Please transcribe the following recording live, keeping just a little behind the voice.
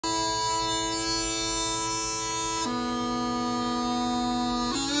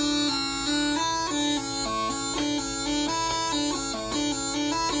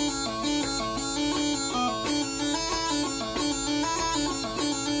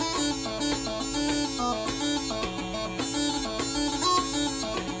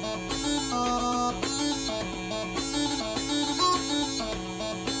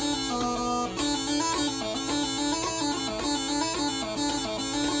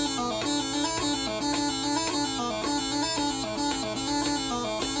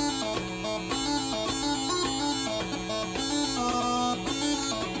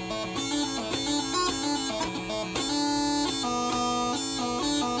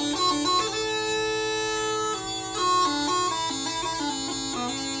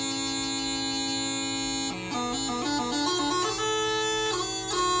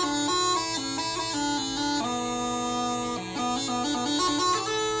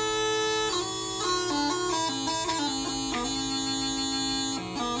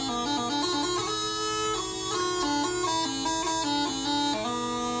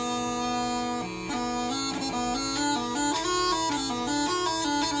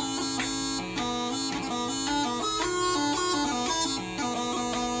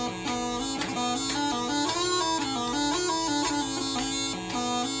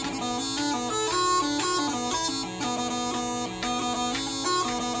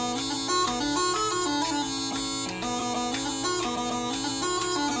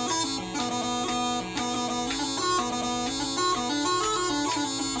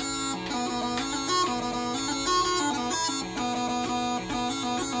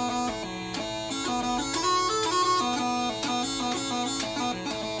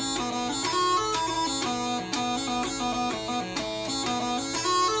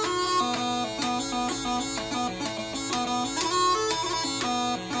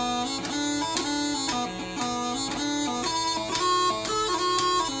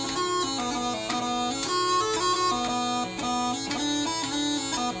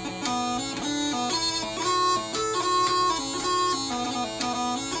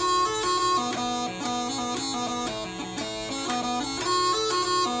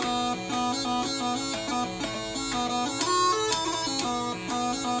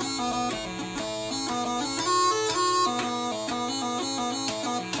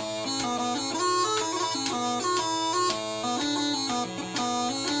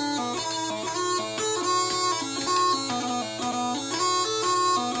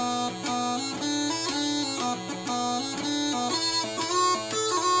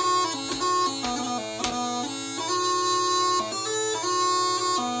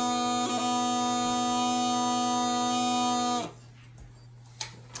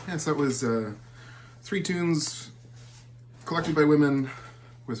Yes, that was 3 tunes collected by women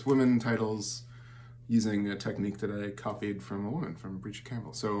with women titles using a technique that I copied from a woman, from Breachy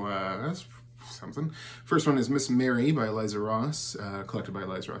Campbell. So that's something. First one is Miss Mary by Eliza Ross, collected by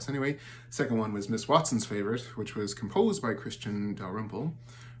Eliza Ross anyway. Second one was Miss Watson's Favorite, which was composed by Christian Dalrymple,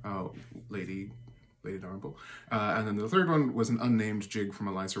 Lady Dalrymple. And then the third one was an unnamed jig from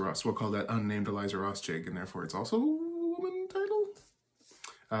Eliza Ross. We'll call that unnamed Eliza Ross jig, and therefore it's also a woman title.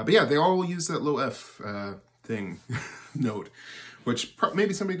 But yeah, they all use that low F thing, note, which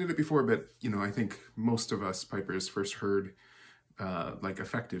maybe somebody did it before, but you know, I think most of us pipers first heard like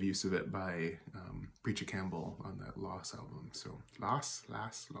effective use of it by Breachy Campbell on that Loss album. So Loss.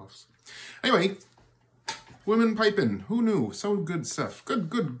 Anyway, women piping, who knew? So good stuff.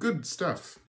 Good stuff.